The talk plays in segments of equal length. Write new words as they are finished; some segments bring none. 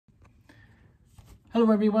Hello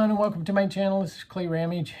everyone and welcome to my channel. This is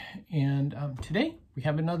clayrammage, and today we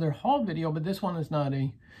have another haul video, but this one is not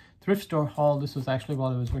a thrift store haul. This was actually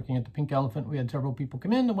while I was working at the Pink Elephant. We had several people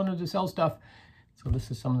come in that wanted to sell stuff, so this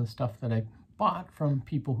is some of the stuff that I bought from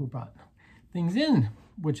people who brought things in,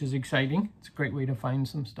 which is exciting. It's a great way to find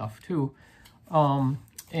some stuff too.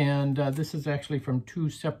 This is actually from two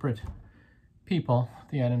separate people,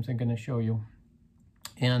 the items I'm going to show you,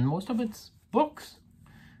 and most of it's books,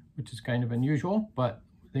 which is kind of unusual, but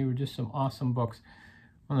they were just some awesome books.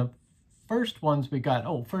 One of the first ones we got,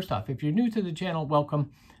 first off, if you're new to the channel,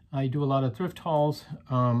 welcome. I do a lot of thrift hauls.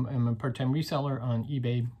 I'm a part-time reseller on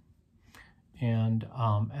eBay, and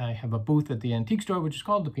I have a booth at the antique store, which is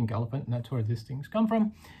called the Pink Elephant, and that's where these things come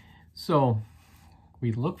from. So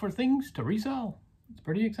we look for things to resell. It's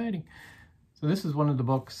pretty exciting. So this is one of the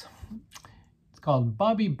books. It's called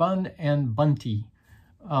Bobby, Bun, and Bunty.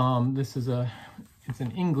 It's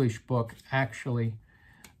an English book, actually,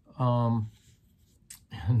 and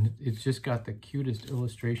it's just got the cutest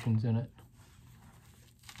illustrations in it.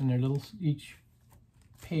 And they're each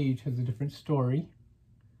page has a different story.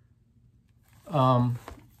 And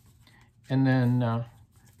then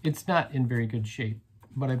it's not in very good shape,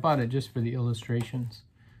 but I bought it just for the illustrations.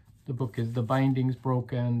 The binding's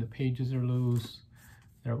broken, the pages are loose,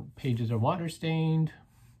 their pages are water stained,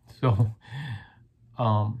 so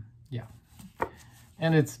yeah.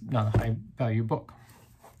 And it's not a high value book,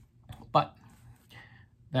 but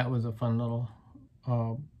that was a fun little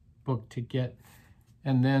book to get.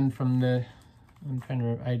 And then from I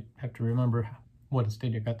have to remember what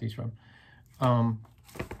estate I got these from.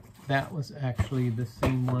 That was actually the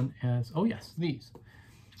same one as, oh yes, these.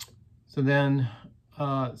 So then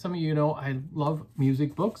some of you know I love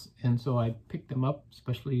music books, and so I picked them up,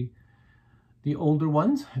 especially the older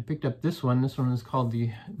ones. I picked up this one. This one is called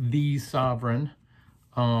The Sovereign.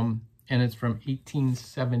 And it's from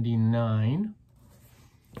 1879.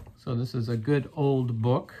 So this is a good old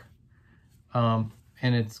book. And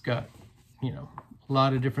it's got, a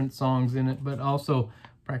lot of different songs in it, but also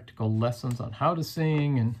practical lessons on how to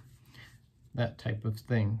sing and that type of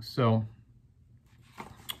thing. So,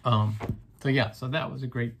 so that was a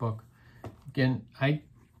great book. Again, I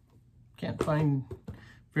can't find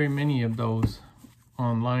very many of those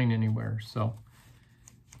online anywhere. So,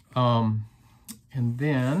 and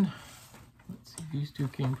then, let's see, these two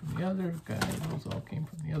came from the other guy. Those all came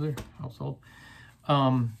from the other household.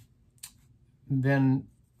 Then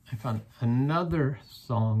I found another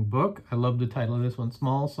song book. I love the title of this one,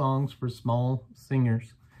 Small Songs for Small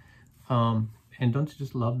Singers. And don't you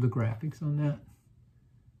just love the graphics on that?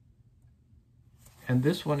 And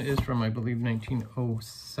this one is from, I believe,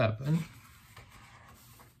 1907.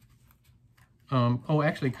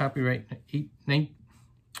 Actually, copyright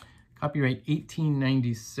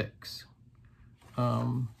 1896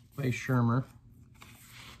 by Shermer.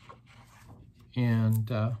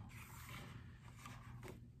 And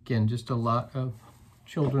again, just a lot of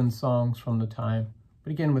children's songs from the time, but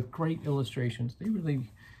again with great illustrations. They really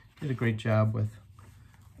did a great job with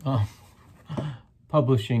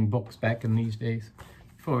publishing books back in these days,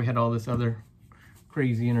 before we had all this other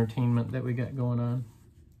crazy entertainment that we got going on.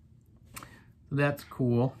 So that's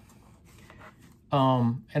cool.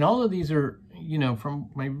 And all of these are, from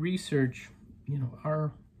my research,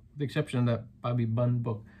 are, with the exception of that Bobby Bun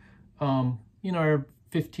book, are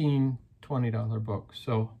 $15, $20 books.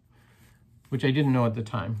 So, which I didn't know at the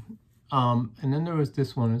time. And then there was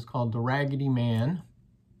this one. It's called The Raggedy Man.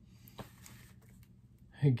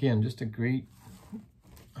 Again, just a great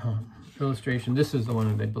illustration. This is the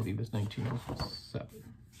one that I believe is 1907.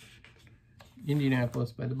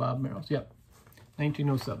 Indianapolis by the Bob Merrills. Yep,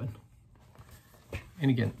 1907. And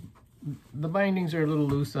again, the bindings are a little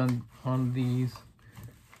loose on these,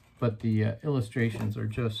 but the illustrations are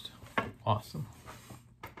just awesome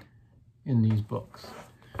in these books.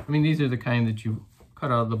 I mean, these are the kind that you cut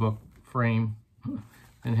out of the book, frame,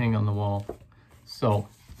 and hang on the wall. So,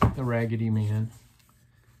 the Raggedy Man,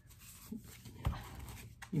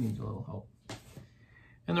 he needs a little help.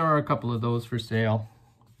 And there are a couple of those for sale.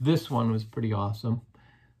 This one was pretty awesome.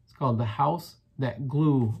 It's called The House That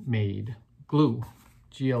Glue Made. Glue.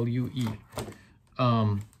 G-L-U-E.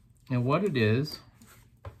 And what it is,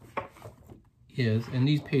 and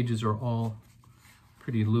these pages are all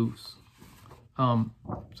pretty loose.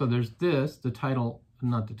 So there's the title,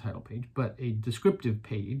 not the title page, but a descriptive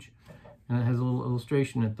page, and it has a little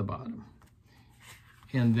illustration at the bottom.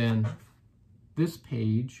 And then this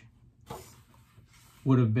page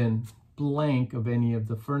would have been blank of any of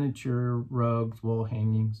the furniture, rugs, wall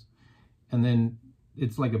hangings, and then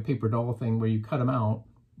it's like a paper doll thing where you cut them out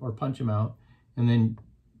or punch them out, and then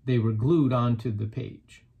they were glued onto the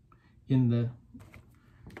page in the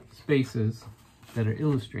spaces that are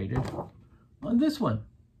illustrated on this one.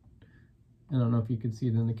 I don't know if you can see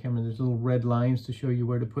it in the camera. There's little red lines to show you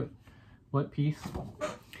where to put what piece.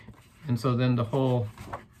 And so then the whole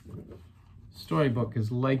storybook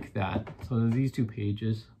is like that. So there's these two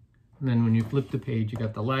pages. And then when you flip the page, you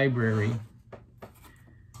got the library,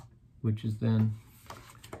 which is then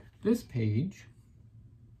this page.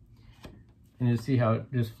 And you see how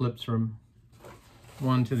it just flips from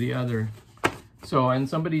one to the other. So, and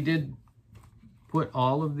somebody did put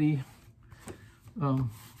all of the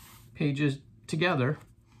pages together.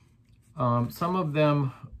 Some of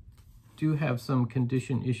them do have some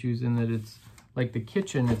condition issues in that it's like the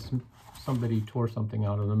kitchen, it's somebody tore something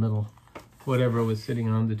out of the middle, whatever was sitting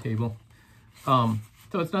on the table. So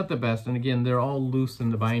it's not the best. And again, they're all loose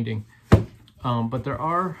in the binding. But there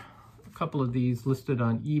are a couple of these listed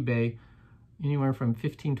on eBay, anywhere from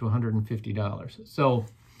 $15 to $150. So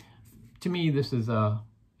to me, this is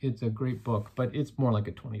it's a great book, but it's more like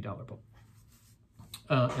a $20 book.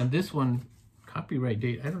 And this one, copyright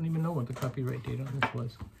date, I don't even know what the copyright date on this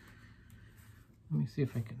was. Let me see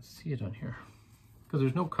if I can see it on here, because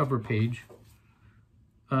there's no cover page.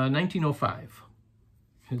 1905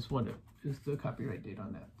 is what it is, the copyright date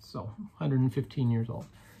on that. So 115 years old.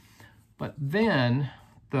 But then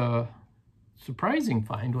the surprising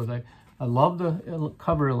find was I love the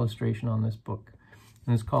cover illustration on this book,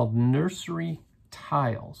 and it's called Nursery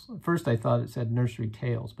Tiles. At first I thought it said Nursery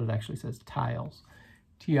Tales, but it actually says Tiles,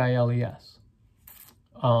 T-I-L-E-S.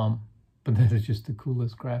 But that is just the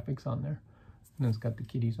coolest graphics on there. And it's got the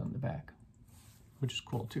kitties on the back, which is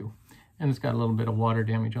cool too. And it's got a little bit of water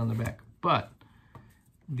damage on the back. But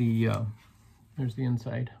the there's the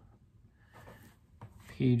inside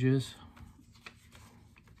pages.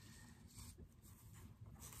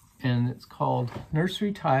 And it's called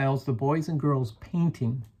Nursery Tiles, the Boys and Girls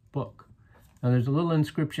Painting Book. Now there's a little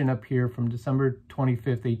inscription up here from December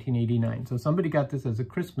 25th, 1889. So somebody got this as a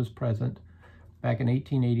Christmas present back in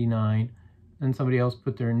 1889. And somebody else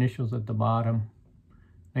put their initials at the bottom,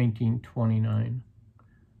 1929.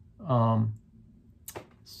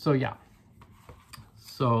 So yeah.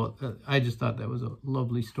 So I just thought that was a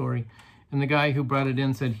lovely story. And the guy who brought it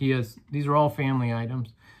in said these are all family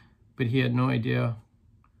items, but he had no idea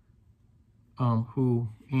who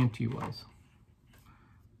Auntie was.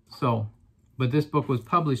 So, but this book was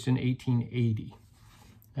published in 1880.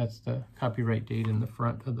 That's the copyright date in the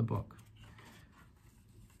front of the book.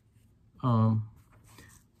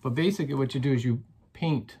 But basically what you do is you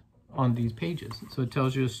paint on these pages. So it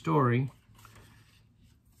tells you a story,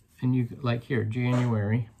 and you, like here,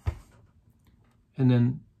 January, and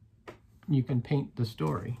then you can paint the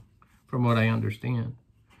story from what I understand.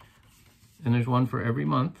 And there's one for every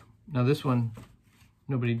month. Now this one,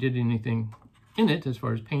 nobody did anything in it as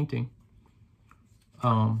far as painting.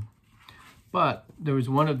 But there was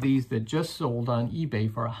one of these that just sold on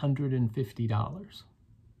eBay for $150.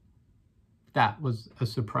 That was a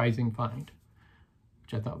surprising find,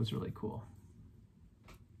 which I thought was really cool.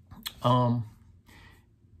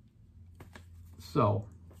 So,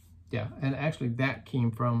 yeah, and actually that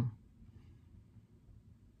came from,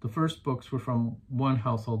 the first books were from one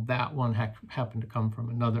household. That one happened to come from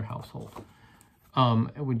another household,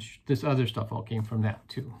 which this other stuff all came from that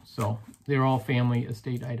too. So they're all family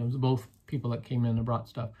estate items, both people that came in and brought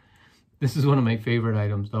stuff. This is one of my favorite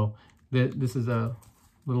items though. This is a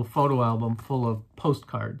little photo album full of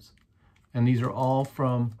postcards. And these are all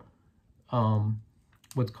from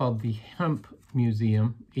what's called the Hemp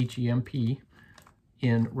Museum, H-E-M-P,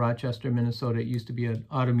 in Rochester, Minnesota. It used to be an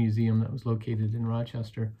auto museum that was located in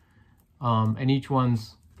Rochester. And each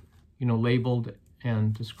one's, labeled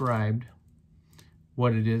and described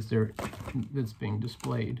what it is that's being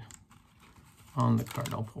displayed on the card.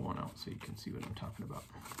 I'll pull one out so you can see what I'm talking about.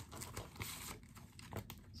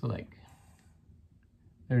 So like,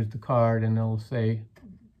 there's the card, and it'll say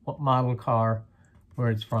what model car, where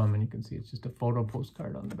it's from, and you can see it's just a photo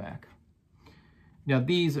postcard on the back. Now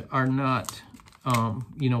these are not,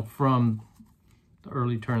 from the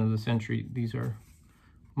early turn of the century. These are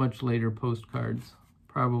much later postcards,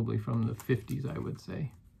 probably from the 50s, I would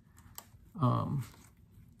say.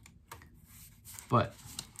 But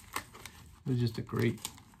it was just a great,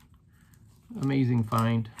 amazing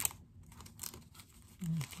find.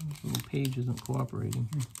 This little page isn't cooperating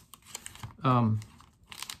here.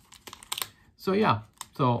 So yeah,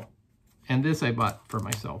 and this I bought for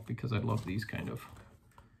myself because I love these kind of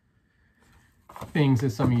things.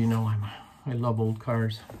 As some of you know, I love old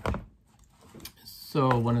cars.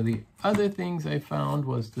 So one of the other things I found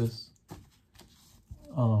was this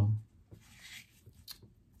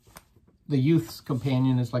the Youth's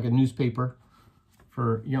Companion is like a newspaper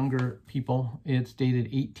for younger people. It's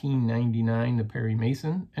dated 1899, the Perry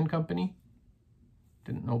Mason and Company.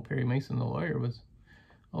 Didn't know Perry Mason, the lawyer, was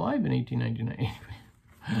alive in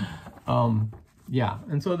 1899. Yeah,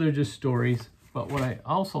 and so they're just stories. But what I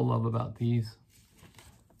also love about these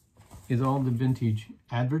is all the vintage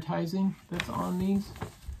advertising that's on these.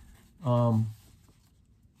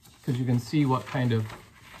 Because you can see what kind of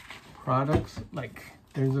products, like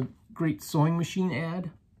there's a great sewing machine ad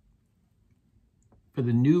for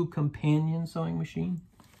the new companion sewing machine.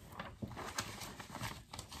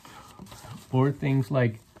 Or things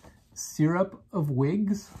like syrup of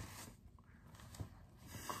wigs.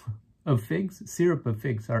 Of figs? Syrup of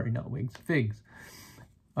figs, sorry, not wigs, figs.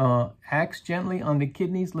 Acts gently on the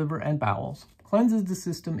kidneys, liver, and bowels. Cleanses the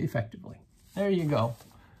system effectively. There you go.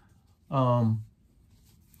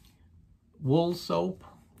 Wool soap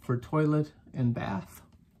for toilet and bath.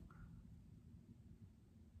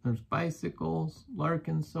 There's bicycles,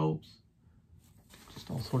 Larkin soaps. Just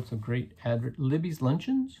all sorts of great advert. Libby's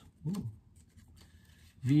Luncheons. Ooh.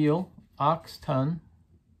 Veal, ox tongue,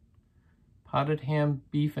 potted ham,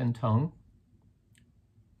 beef and tongue.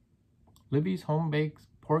 Libby's home bakes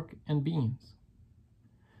pork and beans.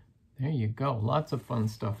 There you go. Lots of fun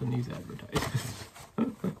stuff in these advertisements.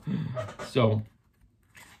 So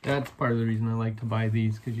that's part of the reason I like to buy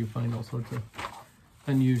these, because you find all sorts of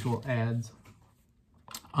unusual ads.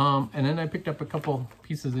 And then I picked up a couple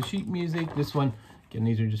pieces of sheet music. This one, again,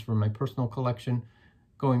 these are just from my personal collection.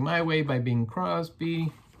 Going My Way by Bing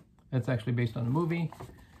Crosby. That's actually based on a movie.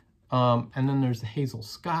 And then there's Hazel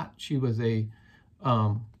Scott. She was a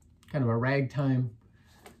kind of a ragtime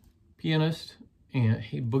pianist, and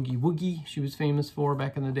Hey Boogie Woogie she was famous for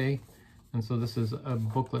back in the day. And so this is a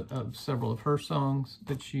booklet of several of her songs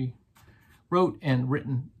that she wrote and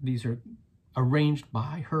written. These are arranged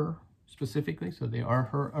by her specifically, so they are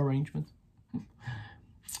her arrangements.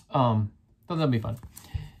 So that'll be fun.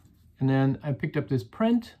 And then I picked up this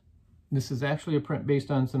print. This is actually a print based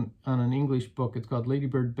on an English book. It's called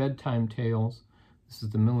Ladybird Bedtime Tales. This is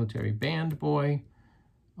the Military Band Boy.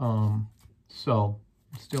 So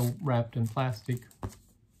it's still wrapped in plastic.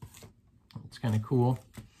 It's kind of cool.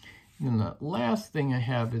 And then the last thing I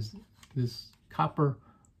have is this copper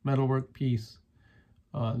metalwork piece.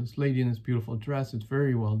 This lady in this beautiful dress. It's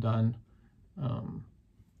very well done.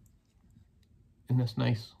 In this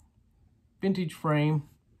nice vintage frame.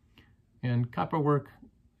 And copper work,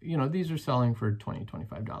 you know, these are selling for $20,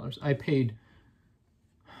 $25. I paid,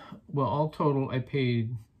 well, all total, I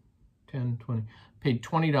paid paid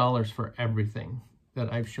 $20 for everything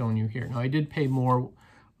that I've shown you here. Now, I did pay more.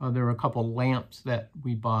 There were a couple lamps that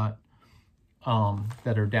we bought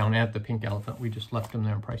that are down at the Pink Elephant. We just left them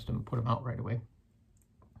there and priced them and put them out right away.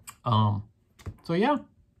 So yeah,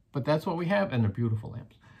 but that's what we have, and they're beautiful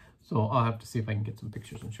lamps. So I'll have to see if I can get some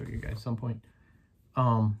pictures and show you guys at some point.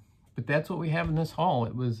 But that's what we have in this haul.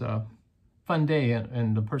 It was a fun day,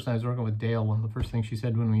 and the person I was working with, Dale, one of the first things she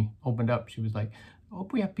said when we opened up, she was like, I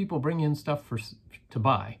hope we have people bring in stuff to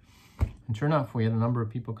buy. And sure enough, we had a number of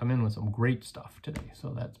people come in with some great stuff today,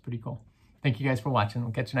 so that's pretty cool. Thank you guys for watching.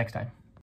 We'll catch you next time.